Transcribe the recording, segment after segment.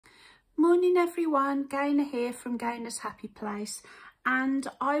Morning everyone, Gaynor here from Gaynor's Happy Place, and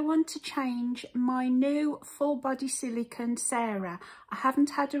I want to change my new full body silicone Sarah. I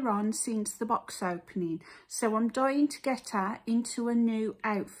haven't had her on since the box opening, so I'm dying to get her into a new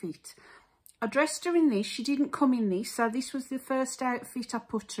outfit. I dressed her in this, she didn't come in this, so this was the first outfit I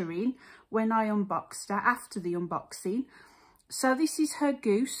put her in when I unboxed her, after the unboxing. So this is her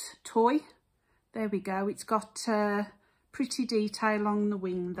goose toy. There we go, it's got pretty detail along the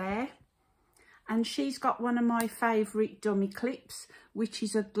wing there. And she's got one of my favourite dummy clips, which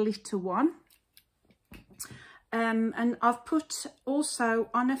is a glitter one. And I've put also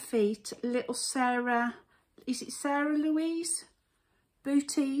on her feet little Sarah, is it Sarah Louise?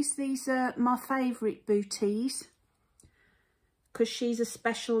 Booties. These are my favourite booties because she's a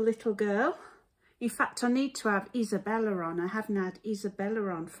special little girl. In fact, I need to have Isabella on. I haven't had Isabella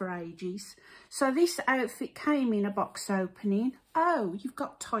on for ages. So this outfit came in a box opening. Oh, you've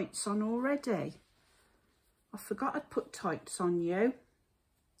got tights on already. I forgot I'd put tights on you.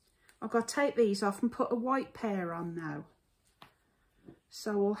 I've got to take these off and put a white pair on now.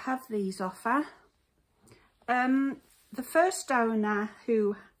 So we'll have these off her. The first owner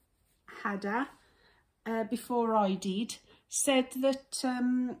who had her, before I did, said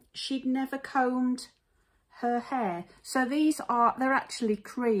that she'd never combed her hair. So these are, they're actually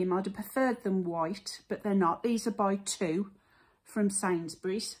cream. I'd have preferred them white, but they're not. These are by two from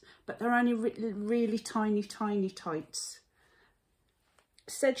Sainsbury's, but they're only really tiny tights.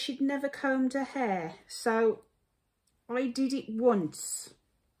 Said she'd never combed her hair, so I did it once,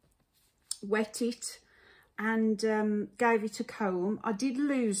 wet it and gave it a comb. I did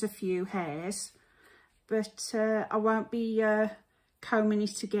lose a few hairs, but I won't be combing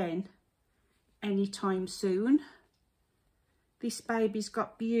it again anytime soon. This baby's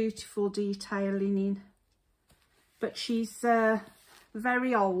got beautiful detailing in, but she's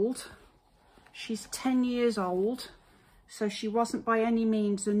very old. She's 10 years old, so she wasn't by any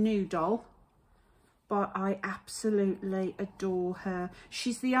means a new doll, but I absolutely adore her.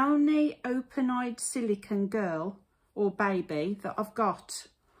 She's the only open-eyed silicone girl or baby that I've got.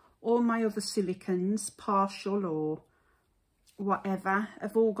 All my other silicones, partial or whatever,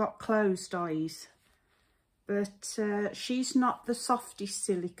 have all got closed eyes. But she's not the softest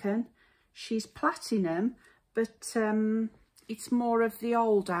silicone. She's platinum, but it's more of the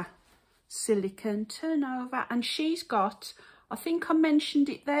older silicone. Turn over, and she's got, I think I mentioned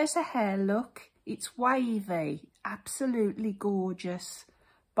it, there's a hair look. It's wavy, absolutely gorgeous.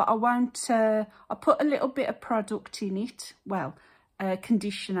 But I won't, I put a little bit of product in it, well,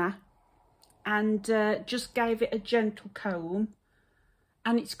 conditioner, and just gave it a gentle comb.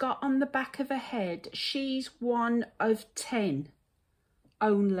 And it's got on the back of her head, she's 1 of 10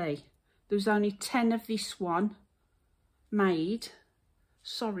 only. There's only 10 of this one made.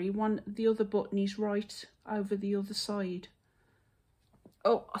 Sorry, the other button is right over the other side.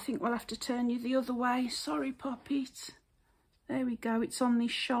 Oh, I think we'll have to turn you the other way. Sorry, Poppet. There we go, it's on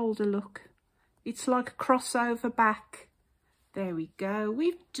this shoulder, look. It's like a crossover back. There we go,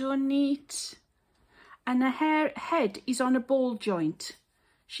 we've done it. And her head is on a ball joint.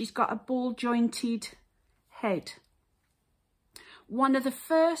 She's got a ball jointed head. One of the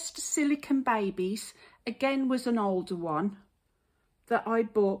first silicone babies, again, was an older one that I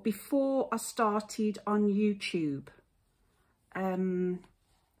bought before I started on YouTube.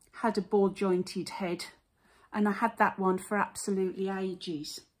 Had a ball jointed head, and I had that one for absolutely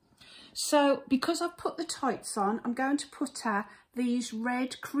ages. So because I've put the tights on, I'm going to put her these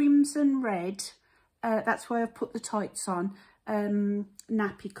red, crimson red, that's why I've put the tights on,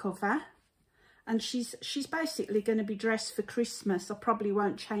 nappy cover. And she's basically going to be dressed for Christmas. I probably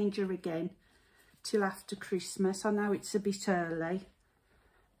won't change her again till after Christmas. I know it's a bit early,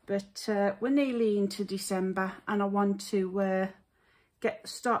 but we're nearly into December, and I want to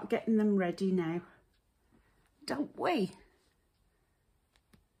start getting them ready now, don't we?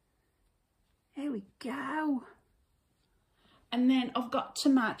 There we go. And then I've got to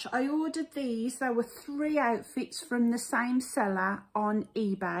match. I ordered these. There were 3 outfits from the same seller on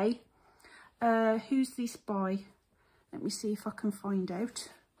eBay. Who's this by? Let me see if I can find out.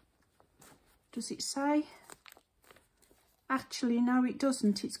 Does it say? Actually, no, it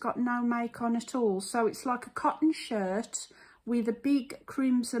doesn't. It's got no make on at all. So it's like a cotton shirt with a big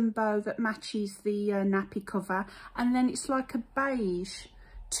crimson bow that matches the nappy cover. And then it's like a beige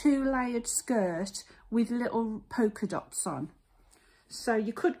 2-layered skirt with little polka dots on. So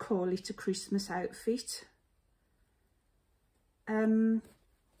you could call it a Christmas outfit.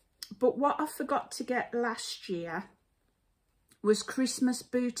 But what I forgot to get last year was Christmas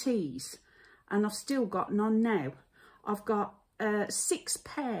booties, and I've still got none now. I've got 6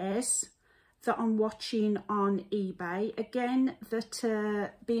 pairs that I'm watching on eBay, again, that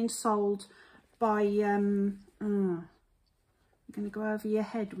are being sold by, I'm going to go over your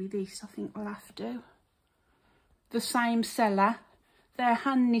head with this, I think we'll have to. The same seller. They're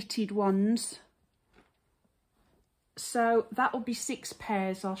hand knitted ones. So that will be 6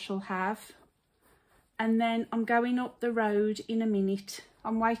 pairs I shall have. And then I'm going up the road in a minute.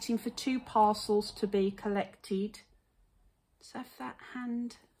 I'm waiting for 2 parcels to be collected. Let's have that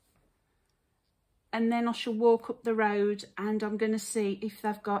hand. And then I shall walk up the road and I'm going to see if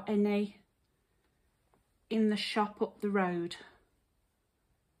they've got any in the shop up the road.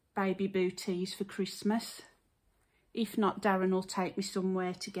 Baby booties for Christmas. If not, Darren will take me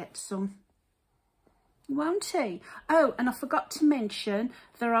somewhere to get some. Won't he? Oh, and I forgot to mention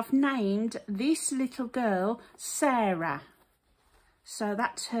that I've named this little girl Sarah. So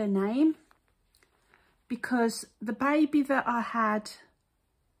that's her name. Because the baby that I had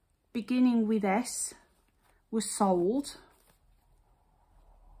beginning with S was sold.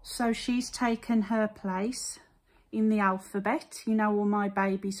 So she's taken her place in the alphabet. You know, all my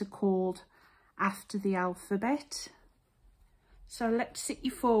babies are called after the alphabet. So let's sit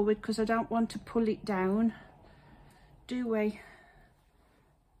you forward because I don't want to pull it down, do we?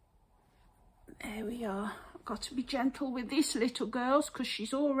 There we are. I've got to be gentle with this little girl because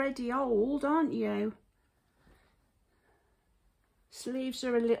she's already old, aren't you? Sleeves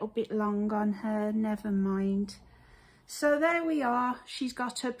are a little bit long on her, never mind. So there we are. She's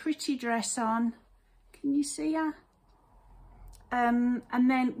got her pretty dress on. Can you see her? And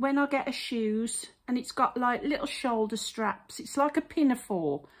then when I get her shoes, and it's got like little shoulder straps, it's like a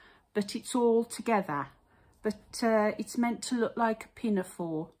pinafore, but it's all together. But it's meant to look like a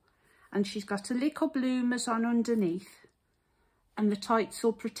pinafore. And she's got a little bloomers on underneath. And the tights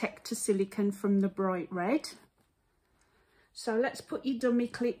will protect her silicone from the bright red. So let's put your dummy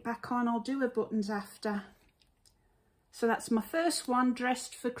clip back on. I'll do her buttons after. So that's my first one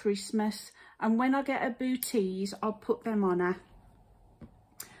dressed for Christmas. And when I get her booties, I'll put them on her.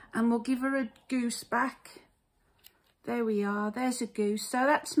 And we'll give her a goose back. There we are, there's a goose. So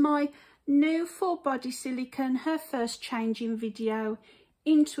that's my new full body silicone, her first changing video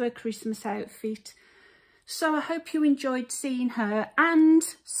into a Christmas outfit. So I hope you enjoyed seeing her. And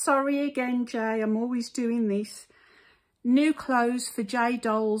sorry again, Jay, I'm always doing this. New clothes for J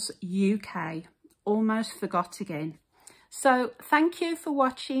Dolls UK. Almost forgot again. So thank you for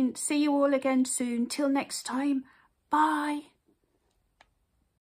watching. See you all again soon. Till next time. Bye.